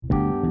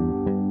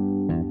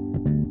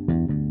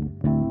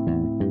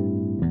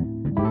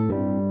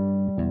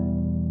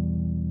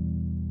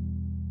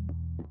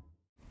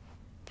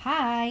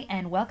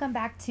and welcome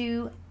back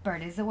to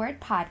Bird is the Word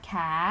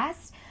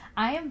podcast.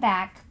 I am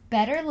back,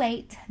 better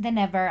late than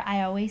never,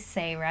 I always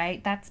say,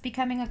 right? That's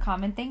becoming a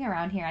common thing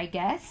around here, I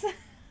guess.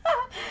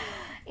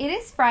 It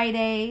is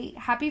Friday.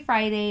 Happy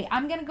Friday.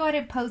 I'm going to go ahead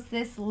and post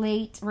this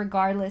late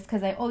regardless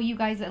because I owe you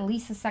guys at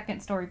least a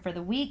second story for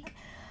the week.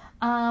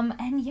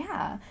 And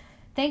yeah,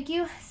 thank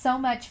you so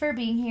much for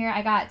being here.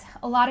 I got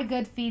a lot of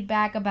good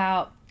feedback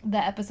about the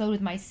episode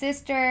with my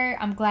sister.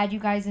 I'm glad you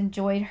guys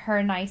enjoyed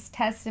her nice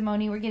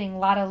testimony. We're getting a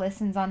lot of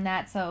listens on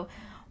that, so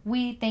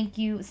we thank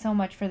you so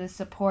much for the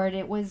support.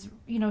 It was,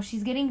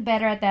 she's getting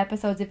better at the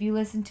episodes. If you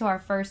listen to our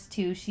first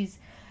two, she's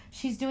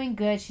doing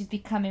good. She's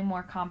becoming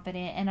more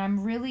confident, and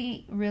I'm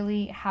really,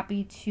 really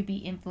happy to be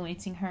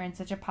influencing her in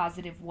such a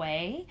positive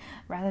way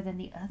rather than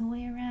the other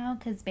way around,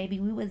 because baby,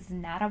 we was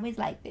not always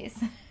like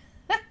this.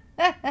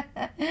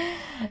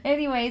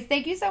 Anyways,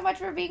 thank you so much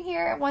for being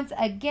here once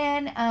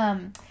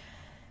again.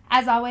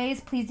 As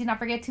always, please do not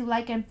forget to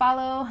like and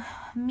follow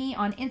me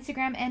on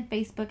Instagram and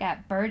Facebook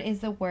at Bird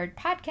is the Word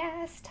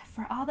podcast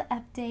for all the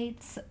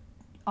updates,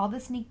 all the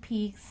sneak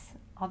peeks,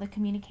 all the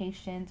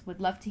communications.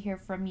 Would love to hear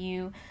from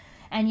you.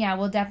 And yeah,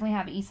 we'll definitely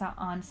have Isa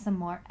on some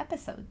more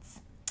episodes.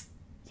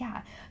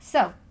 Yeah.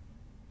 So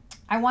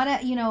I want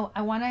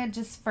to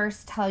just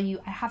first tell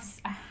you, I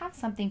have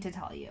something to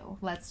tell you.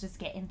 Let's just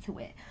get into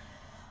it.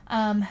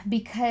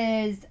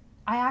 Because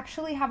I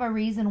actually have a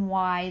reason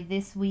why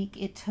this week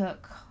it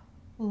took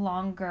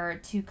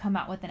longer to come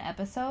out with an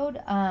episode,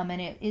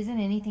 and it isn't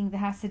anything that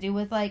has to do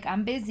with like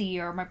I'm busy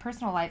or my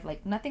personal life,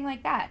 like nothing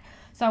like that.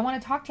 So I want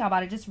to talk to y'all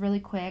about it just really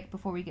quick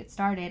before we get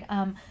started.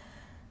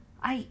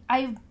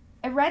 I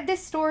read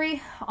this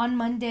story on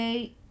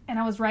Monday and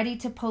I was ready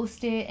to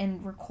post it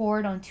and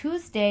record on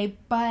Tuesday,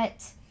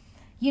 but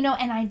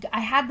and I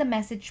had the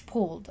message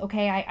pulled,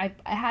 okay? I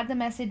had the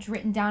message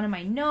written down in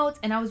my notes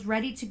and I was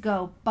ready to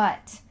go,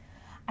 but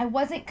I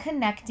wasn't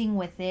connecting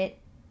with it,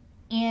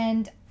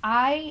 and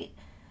I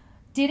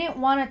didn't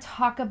want to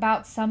talk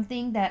about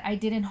something that I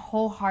didn't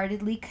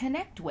wholeheartedly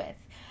connect with.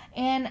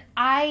 And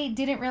I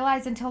didn't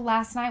realize until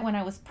last night when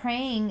I was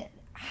praying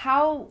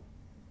how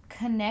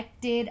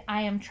connected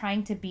I am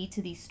trying to be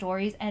to these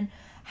stories and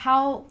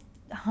how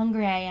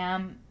hungry I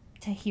am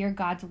to hear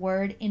God's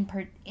word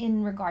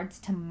in regards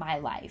to my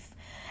life.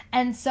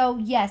 And so,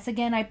 yes,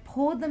 again, I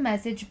pulled the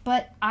message,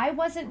 but I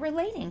wasn't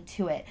relating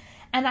to it.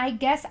 And I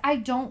guess I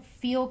don't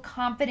feel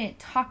confident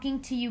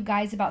talking to you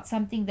guys about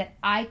something that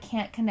I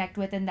can't connect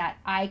with and that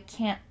I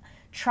can't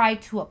try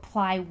to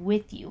apply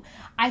with you.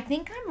 I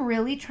think I'm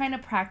really trying to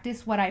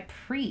practice what I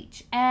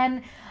preach.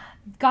 And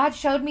God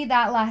showed me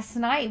that last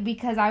night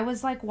because I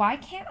was like, why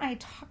can't I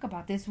talk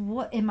about this?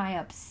 What, am I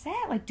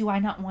upset? Like, do I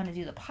not want to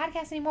do the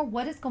podcast anymore?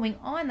 What is going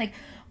on? Like,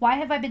 why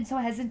have I been so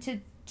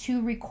hesitant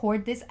to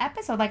record this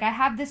episode? Like, I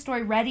have this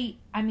story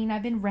ready. I mean,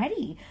 I've been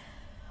ready,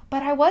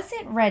 but I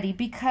wasn't ready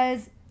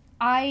because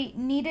I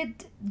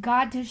needed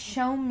God to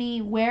show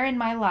me where in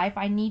my life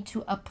I need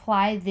to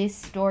apply this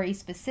story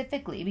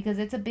specifically because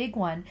it's a big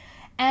one.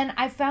 And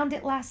I found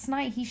it last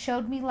night. He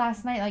showed me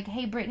last night, like,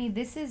 hey, Brittany,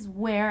 this is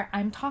where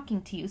I'm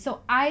talking to you.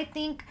 So I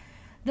think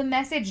the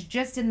message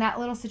just in that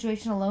little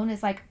situation alone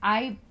is like,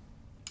 I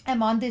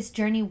am on this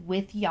journey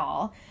with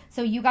y'all.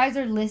 So you guys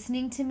are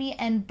listening to me,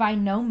 and by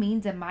no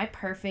means am I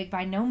perfect.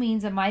 By no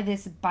means am I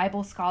this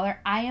Bible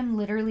scholar. I am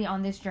literally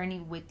on this journey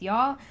with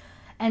y'all.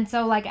 And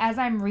so, like, as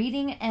I'm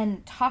reading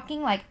and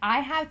talking, like, I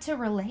have to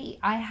relate.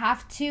 I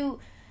have to,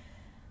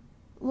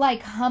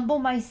 like, humble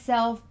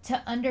myself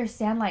to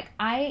understand, like,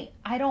 I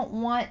don't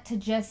want to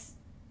just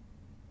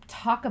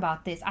talk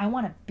about this. I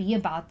want to be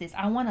about this.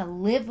 I want to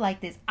live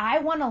like this. I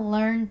want to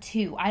learn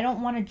too. I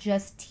don't want to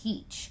just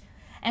teach.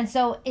 And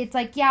so it's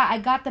like, yeah, I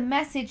got the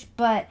message,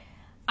 but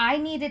I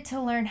needed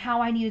to learn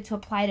how I needed to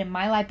apply it in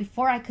my life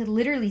before I could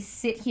literally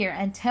sit here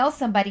and tell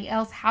somebody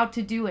else how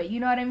to do it. You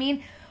know what I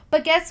mean?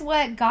 But guess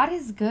what? God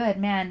is good,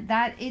 man.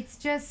 That it's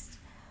just,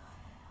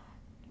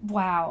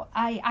 wow.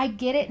 I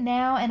get it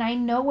now, and I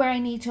know where I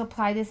need to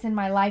apply this in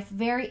my life.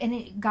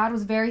 God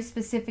was very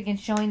specific in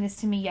showing this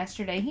to me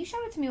yesterday. He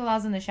showed it to me while I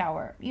was in the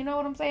shower. You know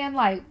what I'm saying?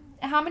 Like,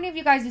 how many of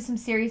you guys do some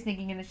serious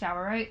thinking in the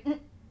shower, right?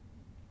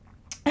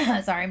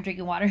 Sorry, I'm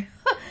drinking water.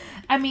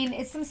 I mean,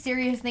 it's some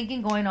serious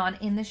thinking going on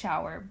in the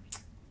shower,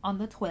 on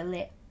the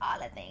toilet, all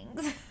the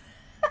things.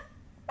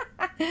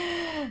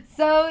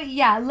 So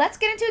yeah, let's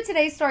get into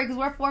today's story because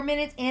we're 4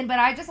 minutes in, but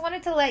I just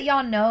wanted to let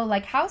y'all know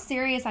like how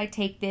serious I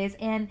take this,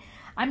 and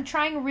I'm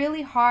trying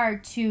really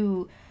hard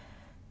to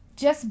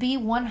just be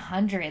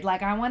 100.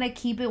 Like, I want to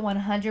keep it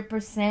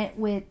 100%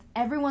 with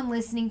everyone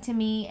listening to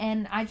me,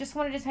 and I just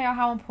wanted to tell you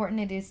how important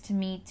it is to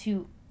me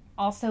to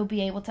also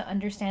be able to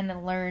understand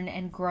and learn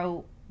and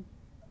grow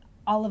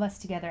all of us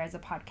together as a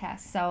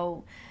podcast.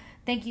 So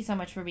thank you so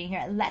much for being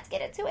here. Let's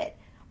get into it.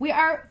 We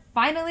are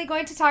finally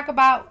going to talk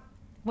about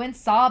when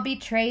Saul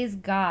betrays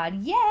God.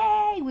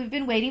 Yay! We've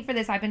been waiting for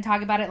this. I've been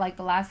talking about it like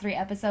the last 3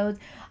 episodes.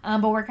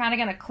 But we're kind of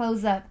going to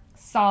close up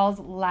Saul's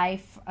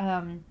life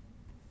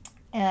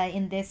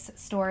in this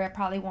story. I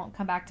probably won't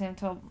come back to him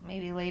until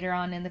maybe later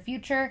on in the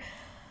future.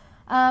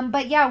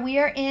 But yeah, we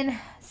are in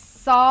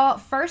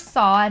First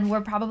Saul, and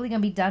we're probably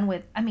going to be done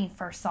with,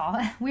 First Saul.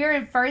 We're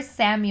in First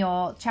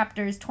Samuel,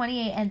 chapters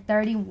 28 and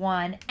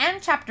 31,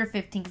 and chapter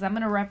 15, because I'm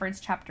going to reference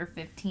chapter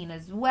 15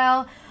 as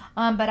well.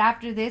 But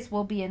after this,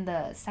 we'll be in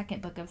the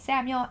second book of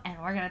Samuel,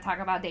 and we're going to talk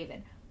about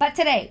David. But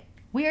today,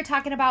 we are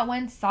talking about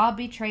when Saul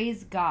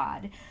betrays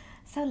God.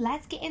 So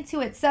let's get into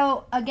it.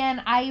 So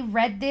again, I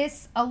read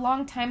this a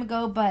long time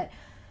ago, but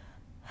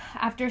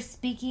after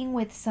speaking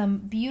with some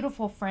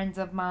beautiful friends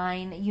of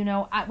mine,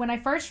 when I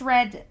first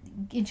read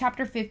in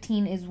chapter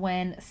 15 is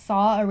when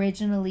Saul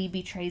originally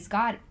betrays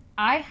God.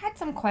 I had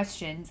some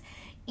questions,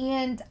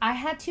 and I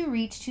had to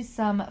reach to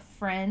some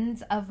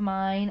friends of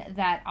mine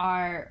that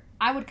are,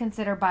 I would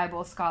consider,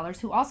 Bible scholars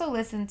who also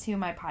listen to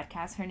my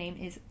podcast. Her name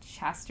is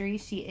Chastity.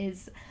 She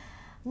is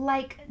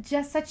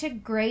just such a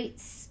great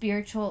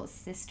spiritual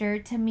sister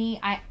to me.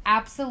 I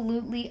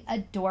absolutely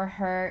adore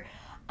her.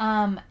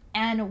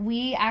 And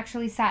we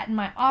actually sat in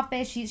my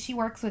office. She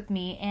works with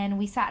me, and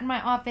we sat in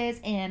my office,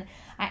 and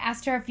I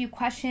asked her a few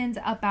questions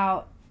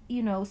about,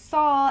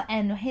 Saul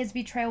and his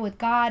betrayal with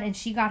God, and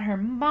she got her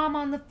mom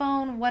on the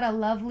phone. What a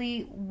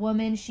lovely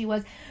woman she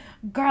was.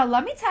 Girl,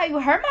 let me tell you,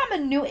 her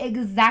mama knew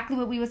exactly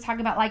what we was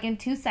talking about, in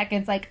 2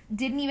 seconds.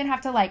 Didn't even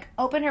have to,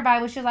 open her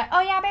Bible. She was like,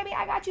 oh, yeah, baby,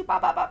 I got you, blah,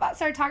 blah, blah, blah.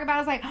 Started talking about it. I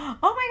was like, oh,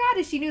 my God,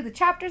 and she knew the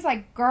chapters.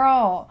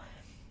 Girl,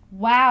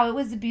 wow, it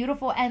was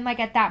beautiful. And,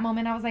 at that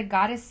moment, I was like,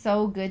 God is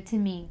so good to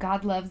me.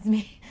 God loves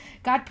me.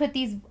 God put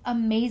these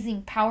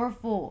amazing,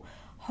 powerful,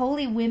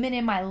 holy women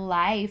in my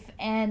life.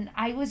 And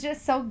I was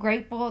just so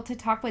grateful to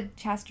talk with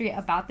Chastity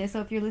about this.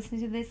 So if you're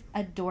listening to this,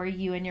 adore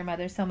you and your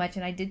mother so much.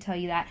 And I did tell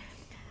you that.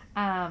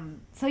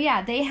 So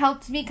yeah, they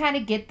helped me kind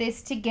of get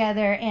this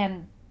together,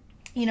 and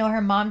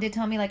her mom did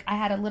tell me I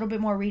had a little bit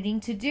more reading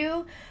to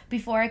do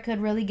before I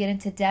could really get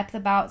into depth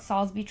about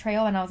Saul's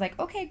betrayal, and I was like,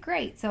 okay,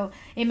 great. So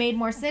it made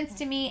more sense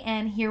to me,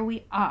 and here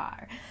we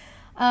are.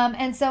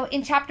 And so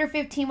in chapter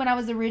 15, when I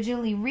was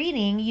originally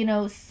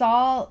reading,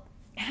 Saul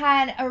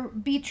had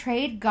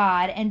betrayed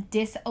God and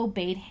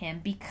disobeyed him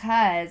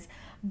because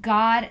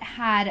God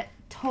had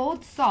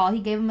told Saul, he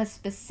gave him a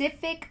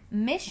specific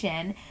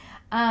mission,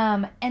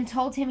 and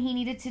told him he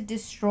needed to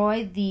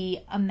destroy the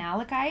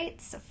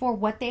Amalekites for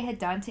what they had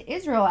done to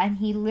Israel. And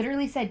he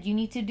literally said, you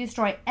need to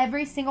destroy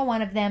every single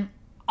one of them.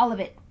 All of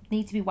it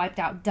needs to be wiped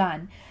out,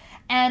 done.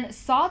 And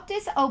Saul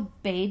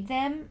disobeyed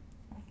them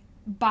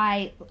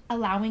by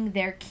allowing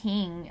their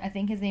king, I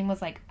think his name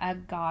was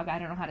Agag, I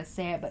don't know how to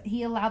say it, but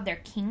he allowed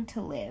their king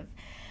to live.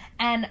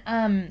 And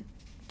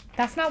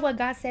that's not what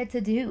God said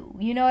to do.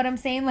 You know what I'm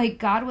saying?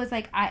 God was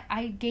like,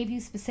 I gave you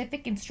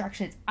specific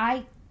instructions.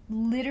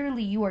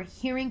 Literally, you are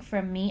hearing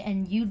from me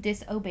and you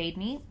disobeyed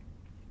me.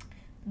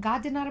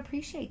 God did not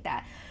appreciate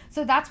that.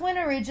 So that's when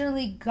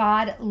originally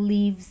God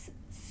leaves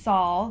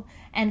Saul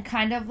and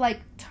kind of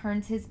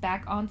turns his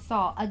back on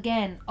Saul.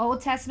 Again,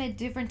 Old Testament,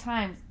 different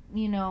times,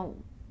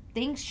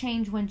 things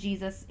change when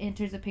Jesus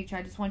enters the picture.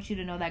 I just want you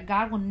to know that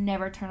God will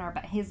never turn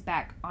his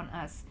back on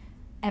us,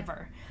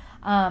 ever.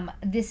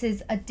 This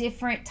is a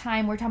different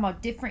time. We're talking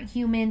about different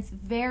humans,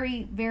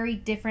 very, very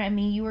different.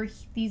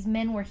 These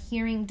men were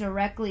hearing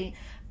directly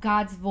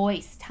God's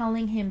voice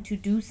telling him to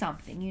do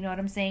something, you know what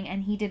I'm saying?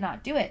 And he did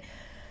not do it.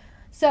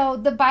 So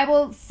the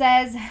Bible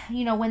says,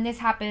 when this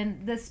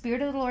happened, the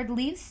Spirit of the Lord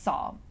leaves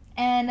Saul,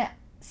 and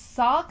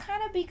Saul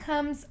kind of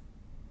becomes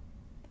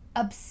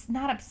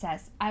not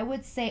obsessed, I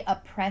would say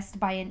oppressed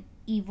by an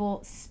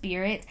evil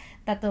spirit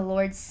that the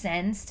Lord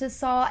sends to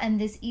Saul, and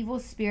this evil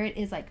spirit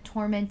is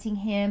tormenting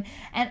him.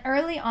 And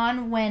early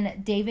on,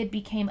 when David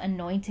became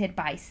anointed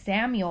by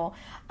Samuel,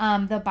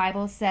 the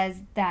Bible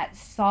says that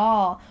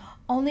Saul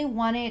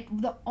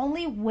the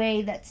only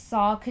way that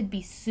Saul could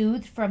be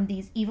soothed from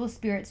these evil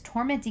spirits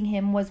tormenting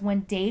him was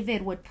when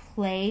David would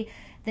play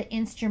the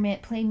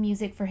instrument, play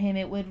music for him.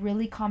 It would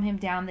really calm him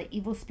down. The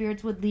evil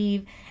spirits would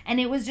leave. And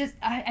it was just,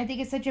 I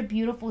think it's such a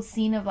beautiful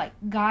scene of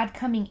God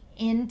coming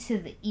into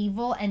the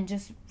evil and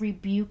just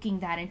rebuking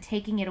that and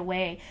taking it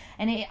away.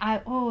 And it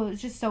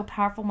was just so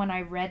powerful when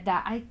I read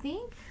that. I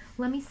think,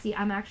 let me see,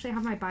 I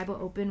have my Bible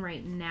open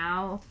right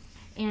now.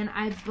 And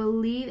I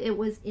believe it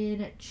was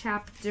in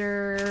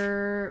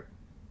chapter,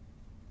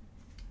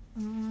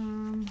 hold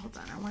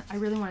on, I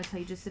really want to tell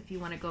you, just if you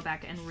want to go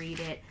back and read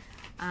it.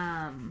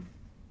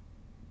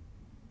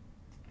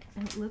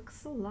 It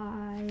looks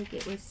like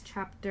it was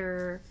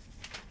chapter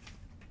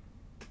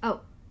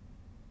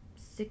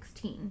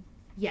 16.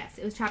 Yes,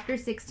 it was chapter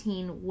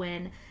 16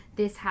 when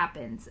this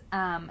happens.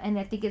 And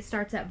I think it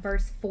starts at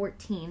verse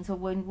 14. So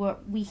when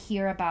we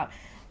hear about,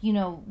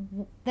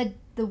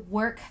 the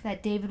work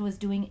that David was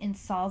doing in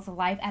Saul's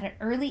life at an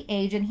early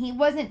age, and he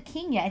wasn't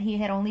king yet. He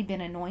had only been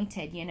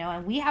anointed,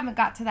 and we haven't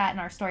got to that in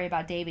our story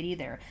about David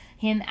either.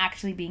 Him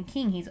actually being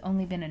king, he's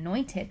only been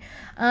anointed.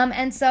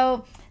 And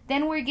so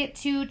then we get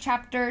to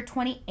chapter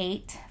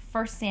 28,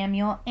 1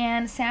 Samuel,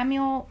 and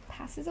Samuel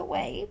passes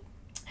away.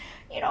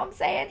 You know what I'm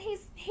saying?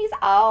 He's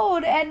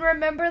old. And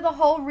remember, the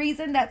whole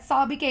reason that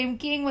Saul became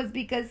king was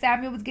because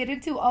Samuel was getting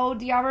too old.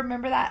 Do y'all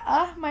remember that?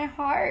 Oh, my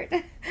heart.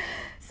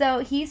 so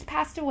he's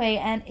passed away,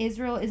 and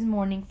Israel is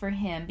mourning for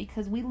him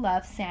because we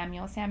love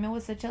Samuel. Samuel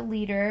was such a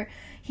leader.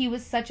 He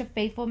was such a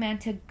faithful man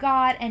to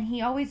God, and he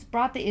always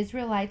brought the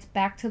Israelites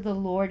back to the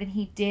Lord, and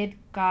he did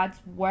God's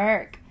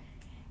work.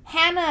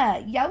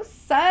 Hannah, yo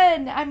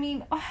son. I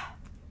mean,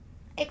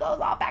 it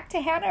goes all back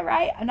to Hannah,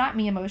 right? Not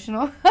me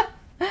emotional.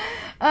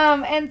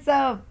 And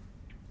so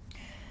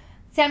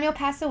Samuel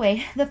passed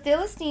away. The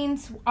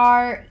Philistines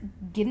are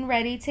getting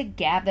ready to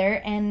gather,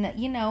 and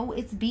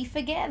it's beef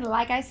again.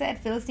 Like I said,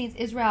 Philistines,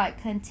 Israel,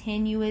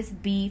 continuous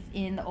beef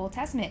in the Old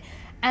Testament.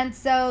 And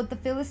so the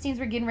Philistines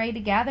were getting ready to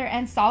gather,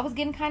 and Saul was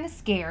getting kind of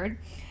scared.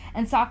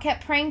 And Saul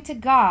kept praying to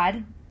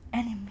God,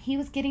 and he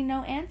was getting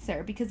no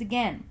answer because,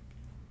 again,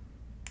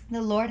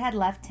 the Lord had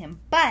left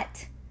him.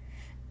 But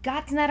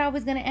God's not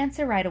always going to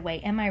answer right away.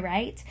 Am I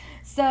right?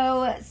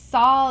 So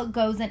Saul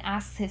goes and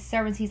asks his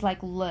servants. He's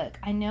like, look,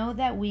 I know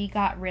that we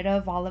got rid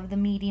of all of the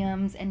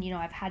mediums, and,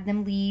 I've had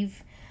them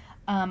leave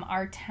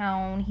our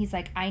town. He's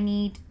like, I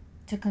need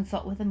to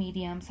consult with a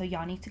medium, so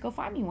y'all need to go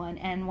find me one.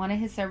 And one of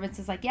his servants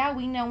is like, yeah,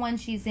 we know one.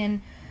 She's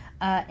in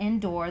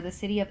Endor, the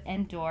city of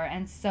Endor.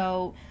 And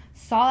so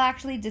Saul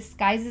actually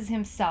disguises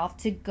himself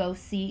to go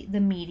see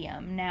the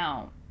medium.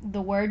 Now,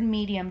 the word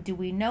medium, do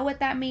we know what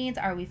that means?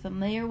 Are we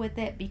familiar with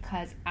it?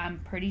 Because I'm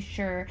pretty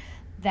sure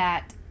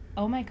that,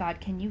 oh my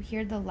God, can you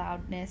hear the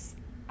loudness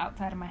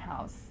outside of my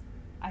house?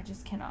 I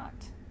just cannot.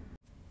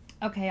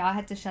 Okay, I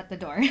had to shut the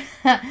door.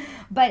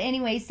 But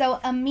anyway,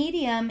 so a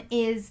medium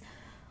is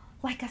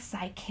like a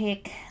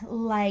psychic,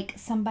 like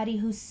somebody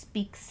who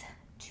speaks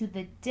to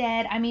the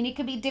dead. I mean, it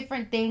could be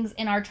different things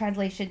in our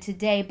translation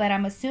today, but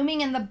I'm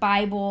assuming in the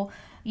Bible,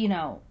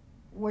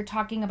 we're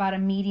talking about a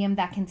medium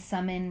that can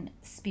summon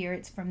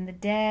spirits from the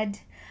dead.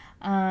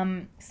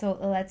 So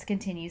let's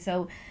continue.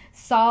 So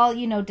Saul,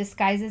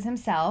 disguises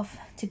himself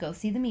to go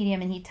see the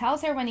medium, and he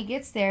tells her when he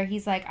gets there,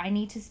 he's like, I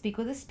need to speak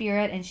with a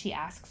spirit. And she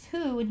asks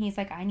who, and he's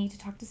like, I need to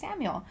talk to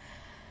Samuel.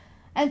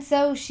 And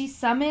so she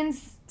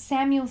summons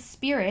Samuel's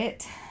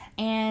spirit,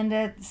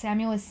 and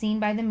Samuel is seen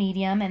by the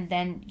medium, and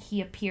then he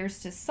appears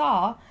to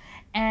Saul.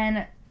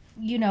 And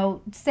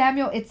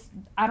Samuel,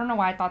 I don't know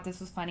why I thought this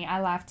was funny.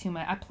 I laugh too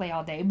much. I play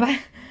all day. But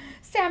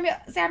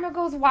Samuel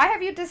goes, why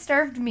have you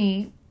disturbed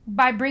me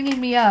by bringing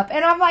me up?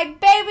 And I'm like,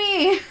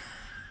 baby,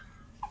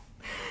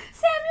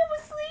 Samuel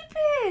was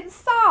sleeping.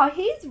 Saul,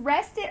 he's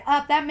rested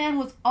up. That man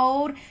was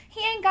old.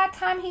 He ain't got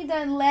time. He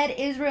done led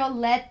Israel.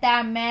 Let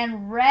that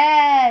man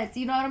rest.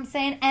 You know what I'm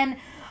saying? And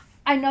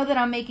I know that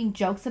I'm making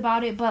jokes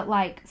about it, but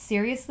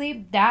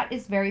seriously, that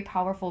is very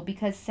powerful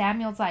because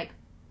Samuel's like,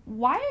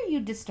 why are you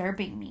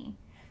disturbing me?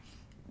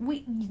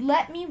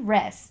 Let me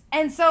rest.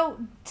 And so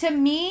to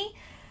me,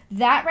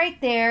 that right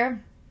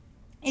there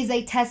is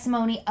a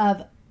testimony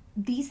of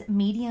these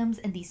mediums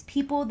and these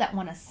people that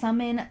want to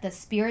summon the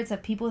spirits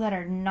of people that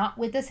are not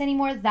with us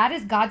anymore. That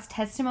is God's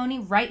testimony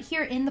right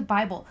here in the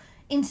Bible,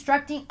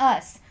 instructing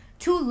us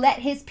to let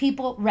his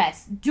people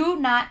rest. Do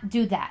not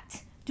do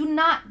that. Do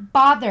not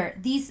bother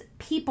these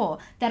people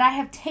that I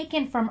have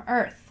taken from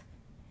earth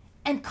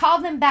and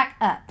call them back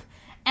up.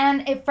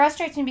 And it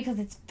frustrates me because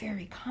it's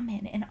very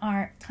common in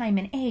our time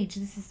and age.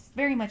 This is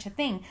very much a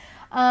thing.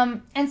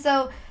 And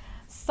so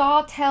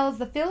Saul tells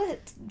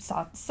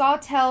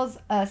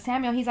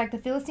Samuel, he's like, the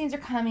Philistines are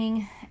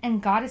coming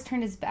and God has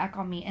turned his back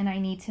on me and I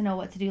need to know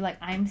what to do.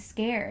 I'm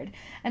scared.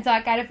 And so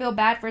I kind of feel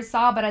bad for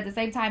Saul, but at the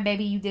same time,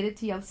 baby, you did it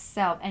to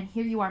yourself. And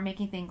here you are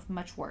making things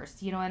much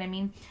worse. You know what I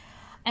mean?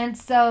 And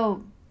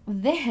so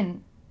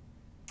then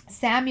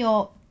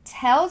Samuel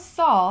tells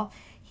Saul,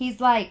 he's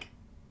like,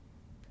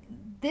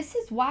 this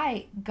is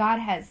why God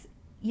has,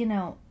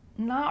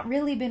 not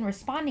really been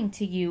responding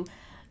to you.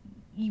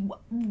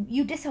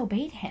 You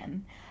disobeyed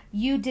him.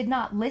 You did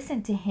not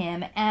listen to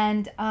him.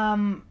 And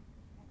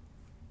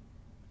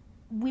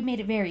we made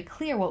it very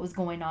clear what was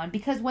going on.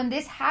 Because when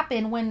this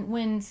happened,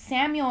 when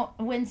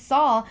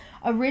Saul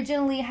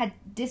originally had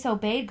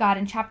disobeyed God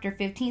in chapter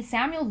 15,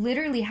 Samuel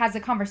literally has a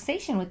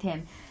conversation with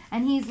him.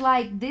 And he's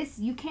like,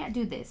 you can't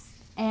do this.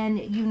 And,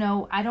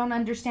 I don't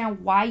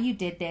understand why you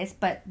did this,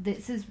 but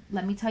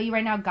let me tell you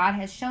right now, God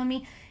has shown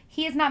me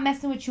he is not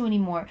messing with you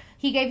anymore.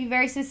 He gave you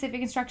very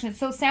specific instructions.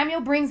 So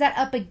Samuel brings that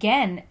up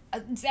again.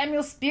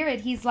 Samuel's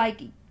spirit, he's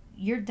like,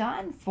 you're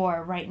done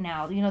for right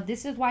now.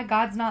 This is why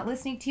God's not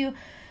listening to you.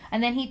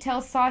 And then he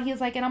tells Saul, he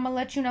was like, and I'm going to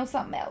let you know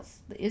something else.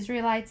 The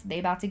Israelites, they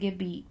about to get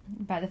beat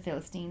by the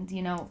Philistines.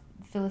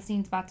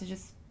 Philistines about to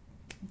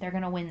they're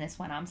going to win this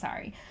one. I'm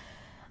sorry.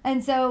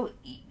 And so,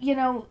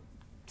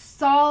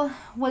 Saul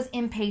was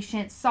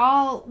impatient.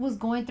 Saul was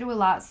going through a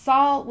lot.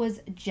 Saul was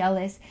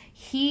jealous.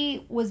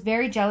 He was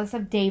very jealous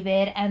of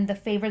David and the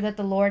favor that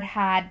the Lord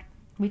had.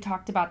 We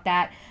talked about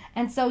that.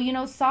 And so,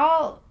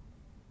 Saul,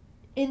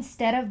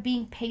 instead of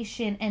being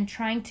patient and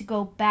trying to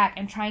go back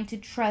and trying to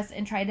trust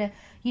and try to,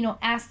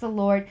 ask the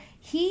Lord,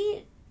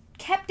 he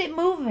kept it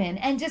moving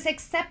and just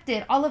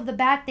accepted all of the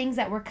bad things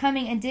that were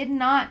coming and did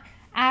not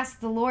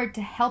ask the Lord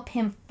to help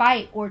him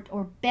fight or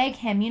beg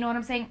him. You know what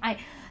I'm saying?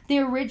 The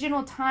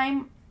original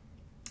time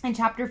in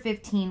chapter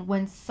 15,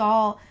 when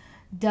Saul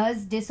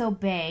does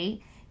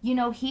disobey,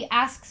 He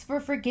asks for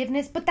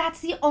forgiveness, but that's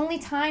the only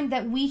time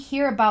that we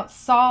hear about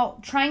Saul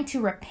trying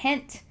to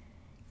repent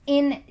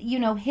in,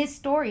 his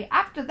story.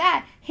 After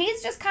that,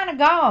 he's just kind of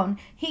gone.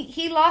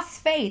 He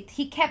lost faith.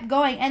 He kept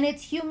going, and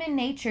it's human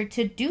nature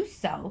to do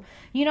so.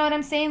 You know what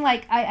I'm saying?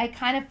 Like, I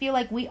kind of feel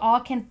like we all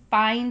can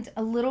find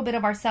a little bit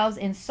of ourselves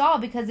in Saul,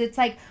 because it's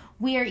like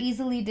we are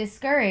easily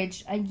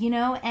discouraged,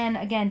 and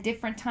again,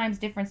 different times,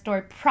 different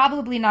story.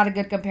 Probably not a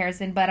good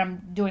comparison, but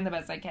I'm doing the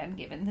best I can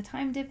given the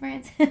time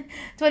difference,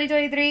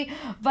 2023.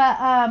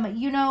 But,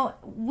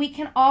 we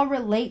can all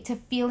relate to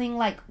feeling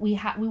like we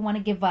want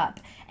to give up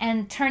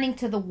and turning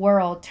to the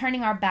world,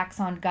 turning our backs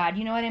on God.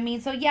 You know what I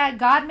mean? So yeah,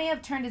 God may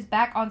have turned his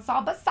back on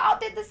Saul, but Saul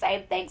did the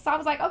same thing. Saul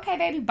was like, okay,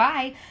 baby,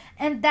 bye.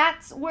 And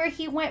that's where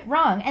he went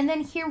wrong. And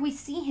then here we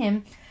see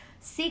him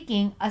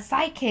seeking a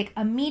sidekick,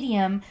 a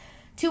medium,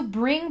 to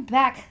bring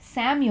back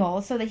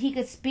Samuel so that he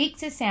could speak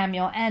to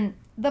Samuel. And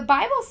the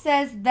Bible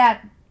says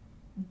that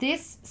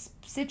this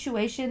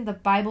situation, the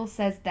Bible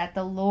says that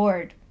the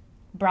Lord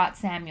brought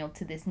Samuel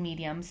to this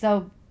medium.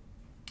 So,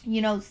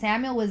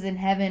 Samuel was in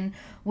heaven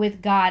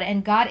with God,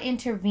 and God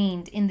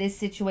intervened in this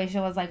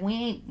situation. Was like, we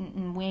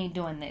ain't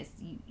doing this.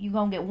 You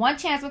gonna get one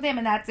chance with him,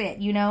 and that's it,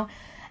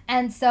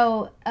 And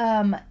so,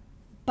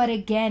 but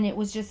again, it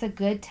was just a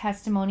good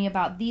testimony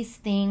about these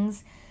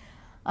things.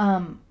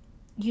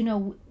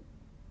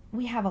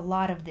 We have a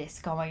lot of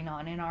this going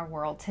on in our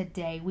world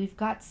today. We've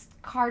got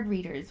card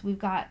readers, we've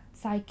got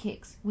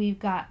psychics, we've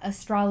got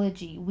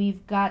astrology,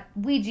 we've got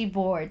Ouija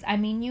boards. I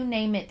mean, you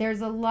name it. There's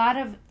a lot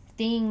of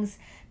things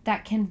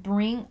that can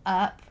bring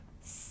up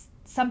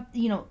some,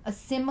 a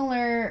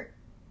similar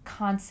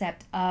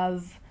concept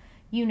of,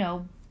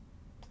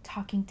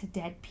 talking to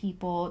dead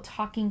people,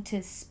 talking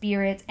to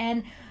spirits.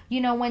 And,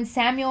 when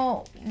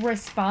Samuel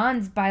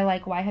responds by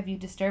like, why have you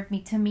disturbed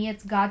me? To me,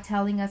 it's God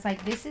telling us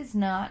like, this is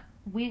not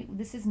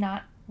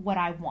what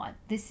I want.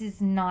 This is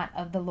not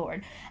of the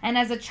Lord. And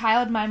as a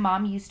child, my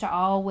mom used to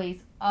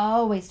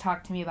always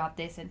talk to me about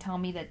this and tell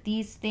me that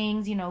these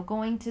things,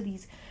 going to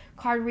these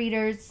card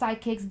readers,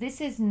 psychics,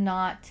 this is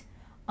not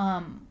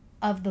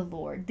of the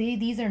Lord.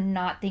 These are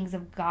not things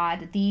of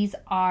God. These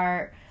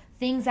are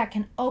things that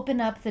can open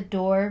up the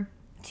door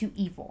to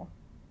evil,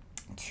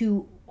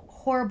 to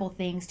horrible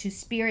things, to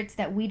spirits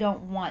that we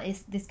don't want.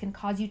 This can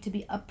cause you to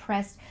be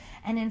oppressed,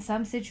 and in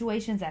some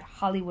situations that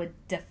Hollywood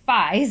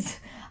defies,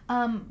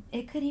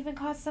 it could even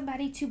cause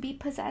somebody to be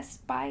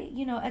possessed by,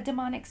 a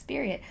demonic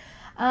spirit.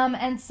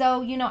 And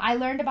so, I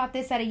learned about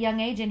this at a young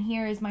age, and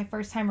here is my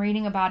first time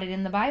reading about it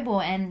in the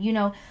Bible. And,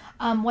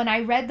 when I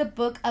read the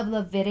book of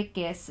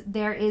Leviticus,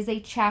 there is a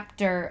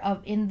chapter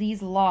in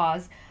these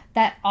laws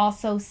that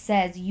also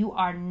says you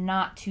are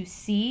not to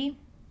see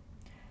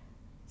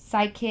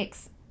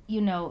psychics,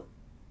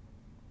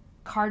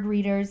 card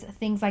readers,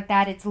 things like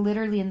that. It's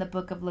literally in the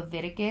book of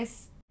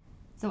Leviticus.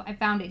 So I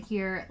found it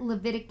here,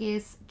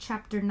 Leviticus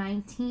chapter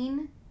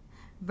 19,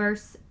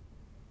 verse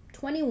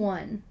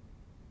 21.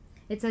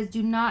 It says,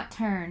 do not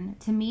turn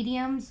to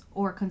mediums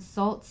or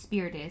consult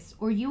spiritists,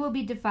 or you will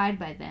be defied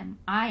by them.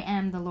 I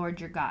am the Lord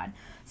your God.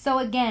 So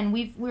again,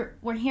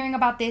 we're hearing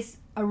about this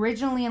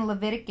originally in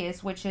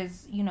Leviticus, which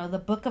is,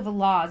 the book of the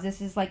laws. This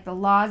is like the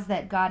laws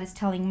that God is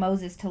telling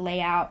Moses to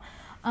lay out.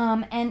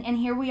 And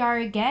here we are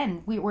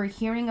again. We're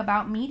hearing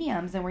about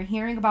mediums, and we're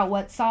hearing about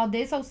what Saul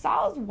did. So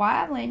Saul's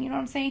wilding, you know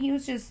what I'm saying? He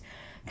was just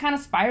kind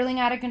of spiraling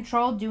out of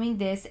control doing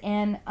this,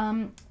 and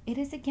it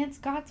is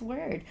against God's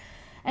word.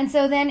 And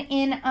so then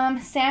in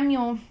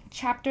Samuel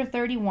chapter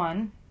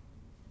 31,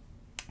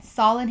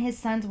 Saul and his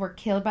sons were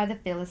killed by the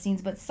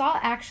Philistines, but Saul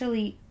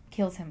actually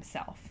kills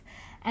himself.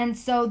 And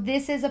so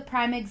this is a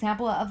prime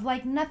example of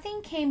like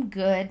nothing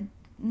good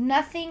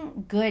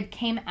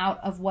came out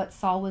of what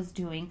Saul was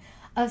doing,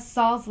 of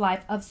Saul's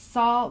life, of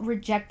Saul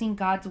rejecting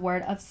God's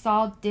word, of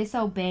Saul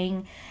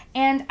disobeying.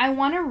 And I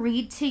want to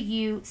read to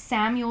you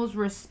Samuel's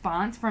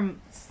response from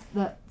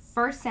the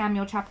 1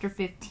 Samuel chapter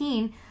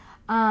 15,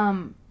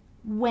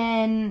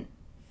 when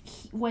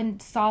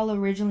Saul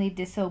originally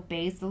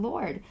disobeys the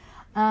Lord.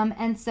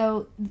 And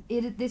so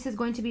this is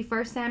going to be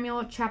 1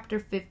 Samuel chapter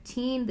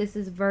 15. This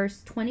is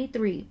verse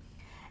 23.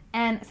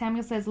 And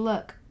Samuel says,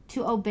 look,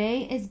 to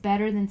obey is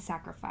better than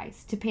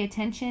sacrifice. To pay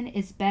attention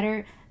is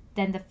better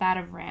than the fat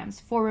of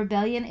rams. For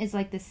rebellion is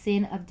like the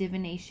sin of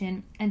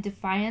divination, and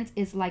defiance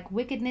is like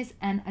wickedness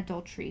and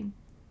adultery.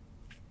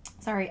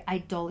 Sorry,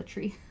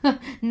 idolatry,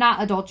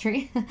 not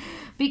adultery.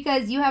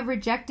 Because you have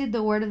rejected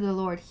the word of the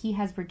Lord, he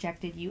has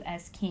rejected you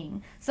as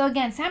king. So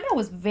again, Samuel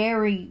was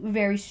very,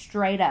 very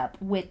straight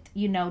up with,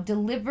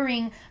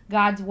 delivering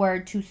God's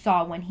word to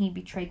Saul when he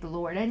betrayed the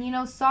Lord.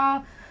 And,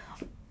 Saul,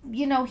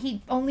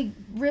 he only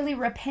really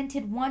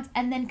repented once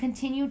and then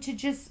continued to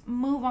just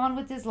move on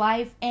with his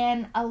life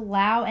and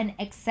allow and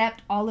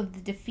accept all of the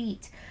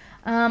defeat.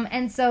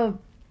 And so,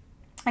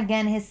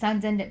 again, his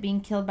sons end up being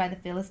killed by the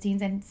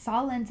Philistines, and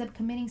Saul ends up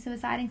committing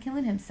suicide and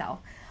killing himself.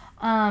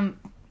 And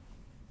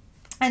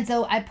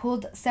so I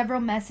pulled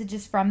several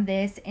messages from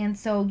this. And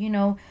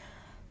so,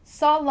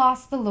 Saul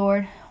lost the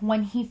Lord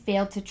when he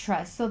failed to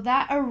trust. So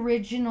that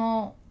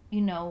original,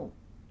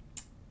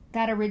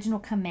 that original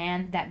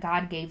command that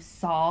God gave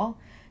Saul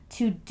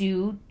to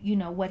do,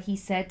 what he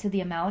said to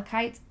the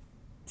Amalekites,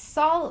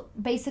 Saul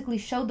basically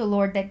showed the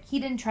Lord that he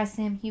didn't trust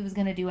him. He was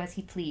going to do as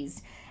he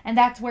pleased. And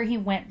that's where he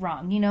went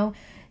wrong.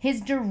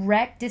 His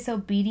direct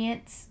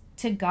disobedience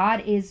to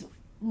God is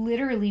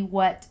literally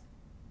what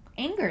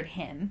angered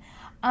him.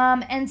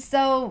 And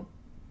so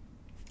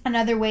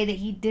another way that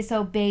he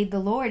disobeyed the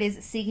Lord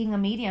is seeking a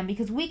medium,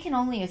 because we can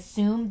only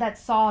assume that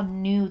Saul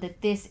knew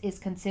that this is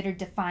considered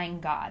defying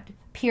God,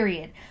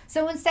 period.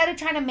 So instead of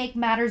trying to make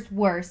matters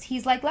worse,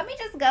 he's like, let me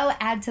just go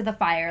add to the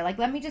fire. Like,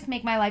 let me just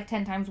make my life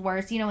 10 times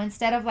worse.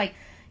 Instead of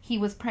he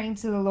was praying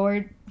to the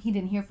Lord, he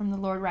didn't hear from the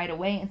Lord right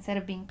away. Instead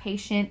of being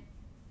patient,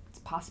 it's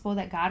possible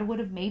that God would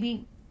have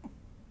maybe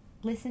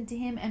listened to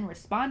him and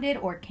responded,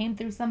 or came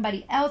through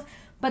somebody else.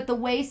 But the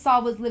way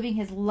Saul was living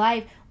his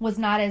life was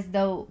not as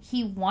though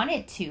he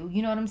wanted to.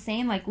 You know what I'm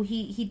saying?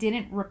 He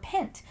didn't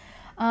repent.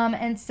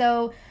 And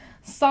so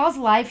Saul's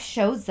life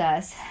shows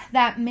us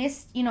that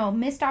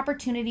missed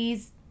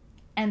opportunities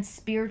and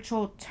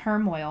spiritual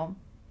turmoil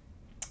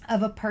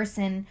of a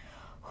person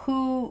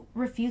who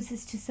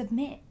refuses to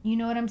submit. You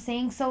know what I'm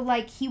saying? So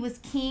he was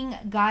king.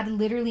 God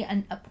literally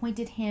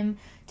appointed him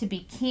to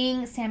be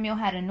king. Samuel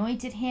had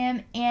anointed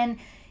him, and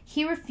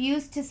he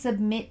refused to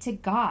submit to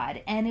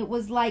God. And it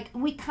was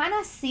we kind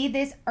of see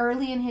this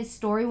early in his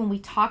story when we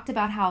talked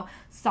about how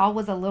Saul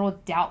was a little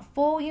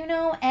doubtful,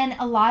 and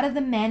a lot of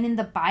the men in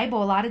the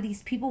Bible, a lot of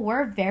these people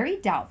were very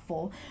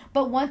doubtful.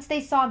 But once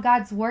they saw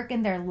God's work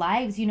in their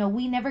lives,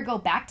 we never go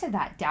back to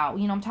that doubt.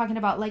 I'm talking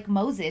about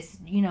Moses,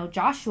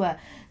 Joshua.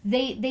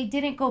 They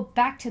didn't go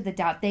back to the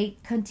doubt. They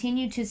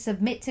continued to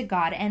submit to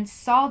God, and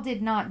Saul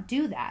did not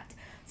do that.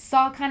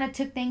 Saul kind of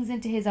took things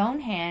into his own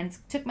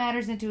hands, took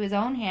matters into his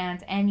own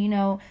hands, and,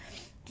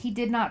 he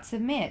did not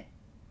submit.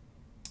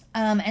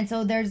 And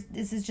so this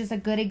is just a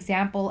good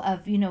example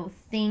of,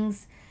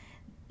 things,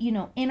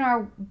 in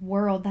our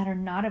world that are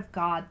not of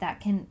God that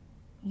can,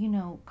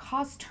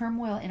 cause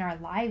turmoil in our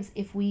lives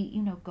if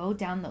we, go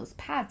down those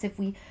paths, if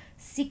we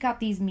seek out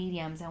these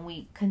mediums and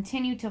we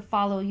continue to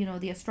follow,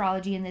 the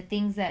astrology and the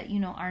things that,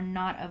 are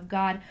not of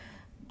God.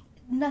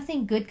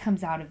 Nothing good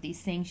comes out of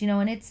these things,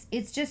 and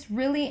it's just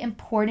really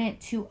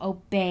important to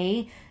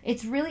obey.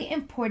 It's really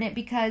important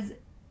because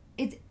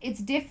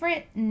it's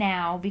different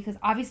now, because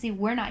obviously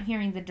we're not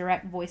hearing the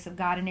direct voice of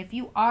God. And if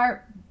you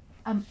are,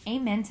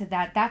 amen to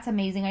that. That's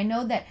amazing. I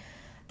know that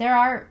there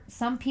are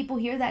some people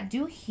here that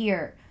do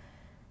hear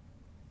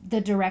the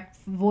direct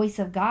voice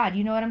of God.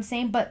 You know what I'm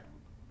saying? But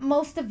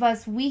most of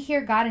us, we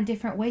hear God in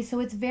different ways. So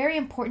it's very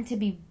important to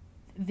be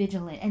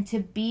vigilant and to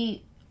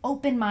be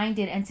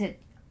open-minded and to,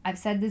 I've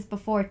said this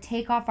before,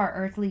 take off our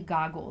earthly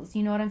goggles.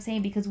 You know what I'm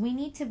saying? Because we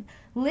need to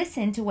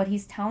listen to what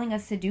he's telling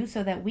us to do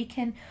so that we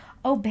can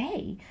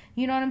obey.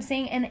 You know what I'm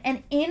saying?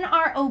 And in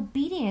our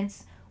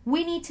obedience,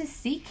 we need to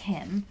seek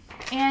him.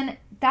 And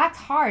that's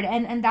hard.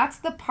 And that's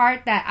the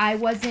part that I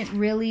wasn't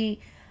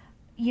really,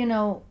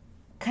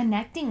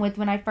 connecting with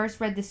when I first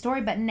read the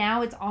story. But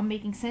now it's all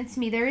making sense to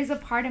me. There is a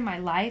part in my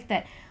life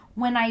that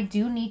when I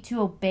do need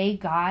to obey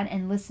God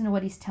and listen to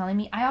what he's telling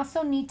me, I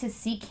also need to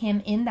seek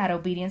him in that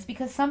obedience,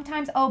 because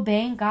sometimes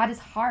obeying God is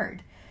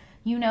hard,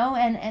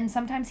 and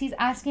sometimes he's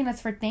asking us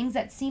for things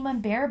that seem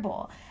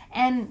unbearable.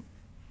 And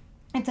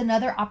it's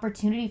another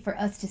opportunity for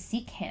us to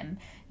seek him,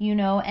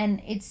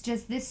 and it's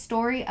just this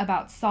story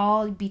about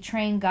Saul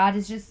betraying God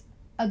is just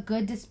a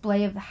good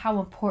display of how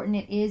important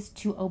it is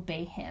to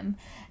obey him.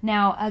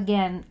 Now,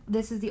 again,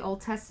 this is the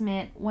Old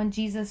Testament. When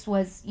Jesus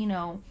was,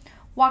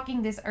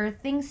 walking this earth,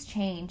 things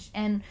changed,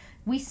 and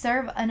we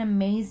serve an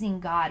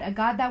amazing God, a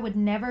God that would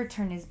never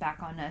turn his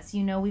back on us.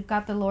 We've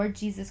got the Lord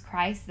Jesus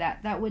Christ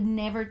that would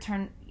never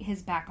turn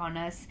his back on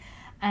us.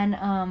 And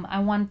I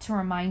want to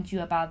remind you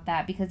about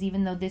that, because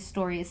even though this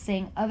story is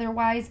saying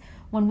otherwise,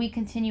 when we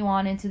continue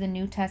on into the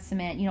New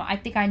Testament, I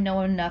think I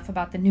know enough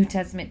about the New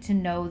Testament to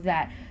know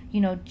that,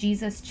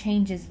 Jesus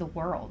changes the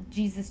world.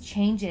 Jesus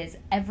changes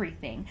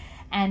everything.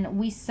 And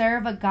we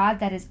serve a God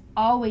that is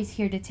always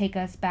here to take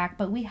us back,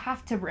 but we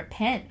have to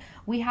repent.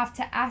 We have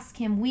to ask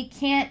him. We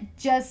can't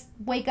just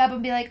wake up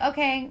and be like,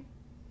 okay.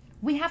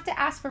 We have to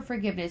ask for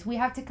forgiveness. We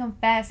have to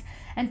confess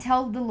and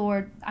tell the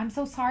Lord, I'm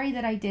so sorry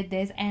that I did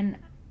this, and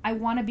I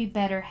want to be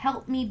better.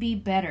 Help me be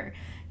better.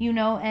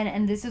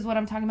 And this is what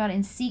I'm talking about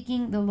in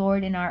seeking the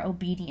Lord in our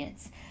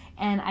obedience.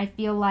 And I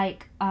feel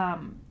like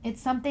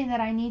it's something that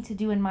I need to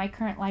do in my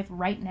current life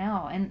right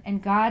now.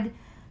 And God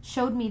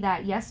showed me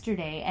that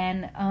yesterday,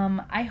 and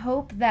I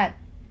hope that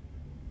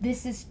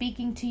this is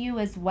speaking to you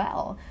as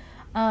well.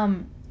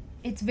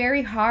 It's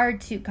very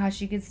hard to, gosh,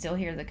 you can still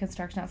hear the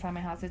construction outside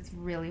my house. It's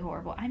really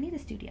horrible. I need a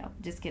studio.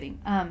 Just kidding.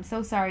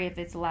 So sorry if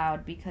it's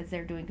loud because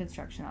they're doing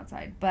construction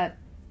outside, but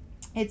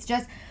it's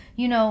just,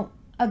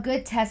 a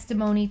good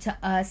testimony to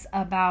us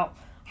about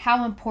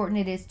how important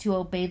it is to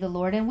obey the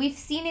Lord. And we've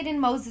seen it in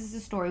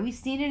Moses' story. We've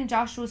seen it in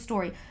Joshua's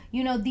story.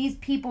 These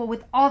people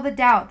with all the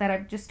doubt that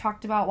I've just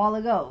talked about a while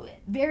ago,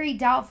 very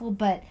doubtful,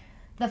 but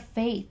the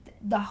faith,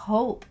 the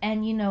hope,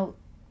 and,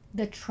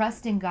 the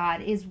trust in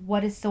God is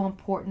what is so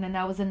important. And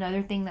that was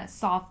another thing that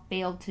Saul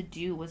failed to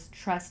do, was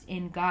trust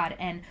in God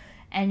and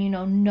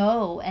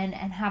know and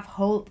have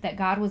hope that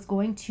God was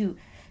going to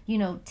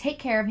take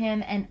care of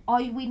him, and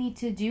all we need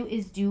to do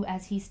is do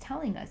as he's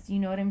telling us. You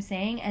know what I'm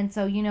saying? And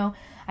so,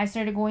 I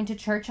started going to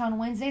church on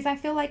Wednesdays. I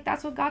feel like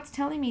that's what God's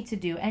telling me to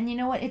do. And you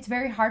know what? It's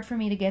very hard for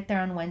me to get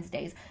there on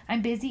Wednesdays.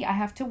 I'm busy. I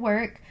have to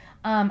work.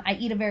 I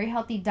eat a very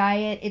healthy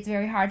diet. It's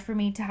very hard for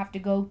me to have to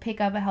go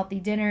pick up a healthy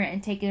dinner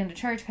and take it into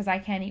church because I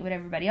can't eat what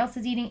everybody else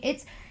is eating.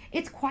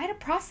 It's quite a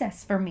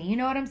process for me. You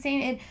know what I'm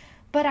saying?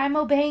 But I'm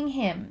obeying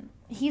him.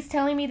 He's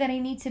telling me that I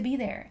need to be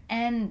there.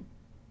 And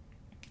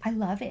I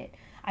love it.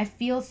 I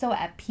feel so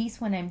at peace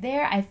when I'm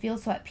there. I feel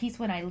so at peace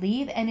when I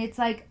leave. And it's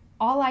like,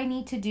 all I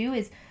need to do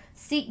is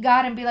seek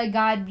God and be like,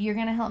 God, you're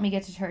going to help me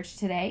get to church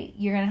today.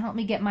 You're going to help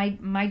me get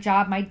my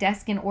job, my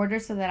desk in order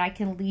so that I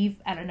can leave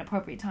at an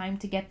appropriate time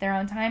to get there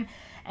on time.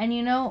 And,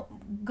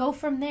 go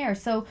from there.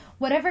 So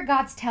whatever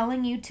God's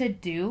telling you to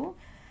do,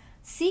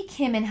 seek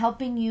him in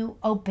helping you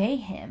obey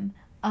him.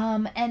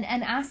 And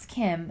ask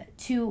him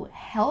to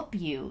help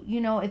you.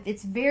 If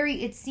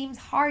it seems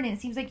hard and it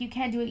seems like you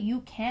can't do it,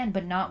 you can,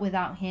 but not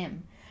without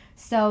him.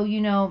 So,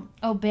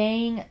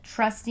 obeying,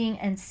 trusting,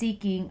 and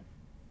seeking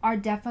are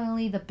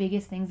definitely the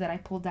biggest things that I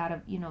pulled out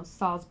of,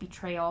 Saul's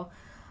betrayal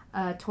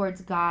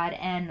towards God.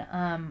 And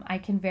I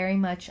can very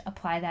much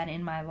apply that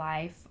in my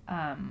life,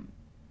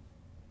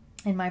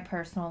 in my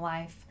personal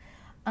life.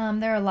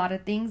 There are a lot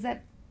of things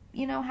that,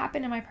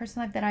 happen in my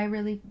personal life that I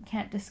really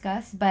can't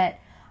discuss, but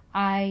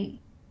I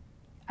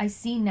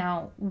see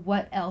now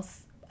what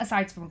else,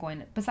 besides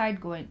going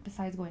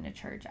to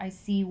church, I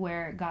see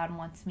where God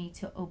wants me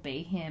to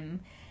obey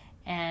him.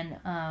 And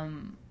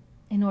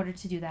in order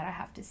to do that, I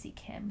have to seek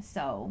him.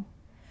 So,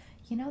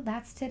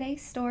 that's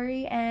today's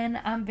story. And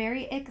I'm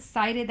very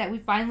excited that we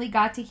finally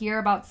got to hear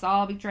about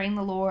Saul betraying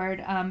the Lord.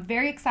 I'm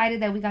very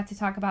excited that we got to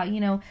talk about,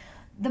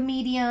 the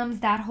mediums,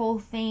 that whole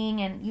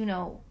thing, and,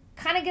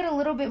 kind of get a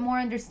little bit more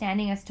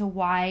understanding as to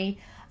why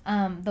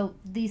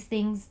these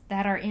things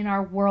that are in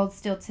our world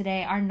still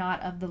today are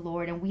not of the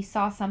Lord. And we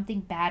saw something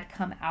bad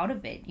come out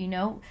of it.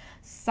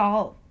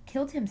 Saul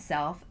killed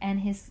himself and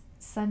his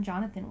son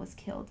Jonathan was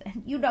killed.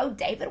 And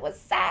David was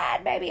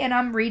sad, baby. And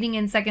I'm reading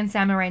in 2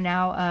 Samuel right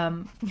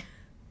now.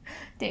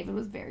 David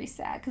was very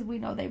sad because we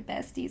know they're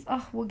besties.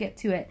 Oh, we'll get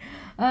to it.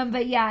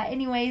 But yeah,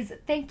 anyways,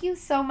 thank you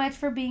so much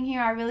for being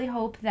here. I really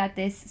hope that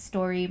this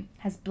story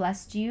has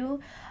blessed you.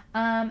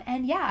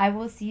 And yeah, I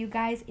will see you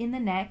guys in the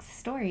next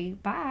story.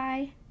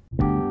 Bye.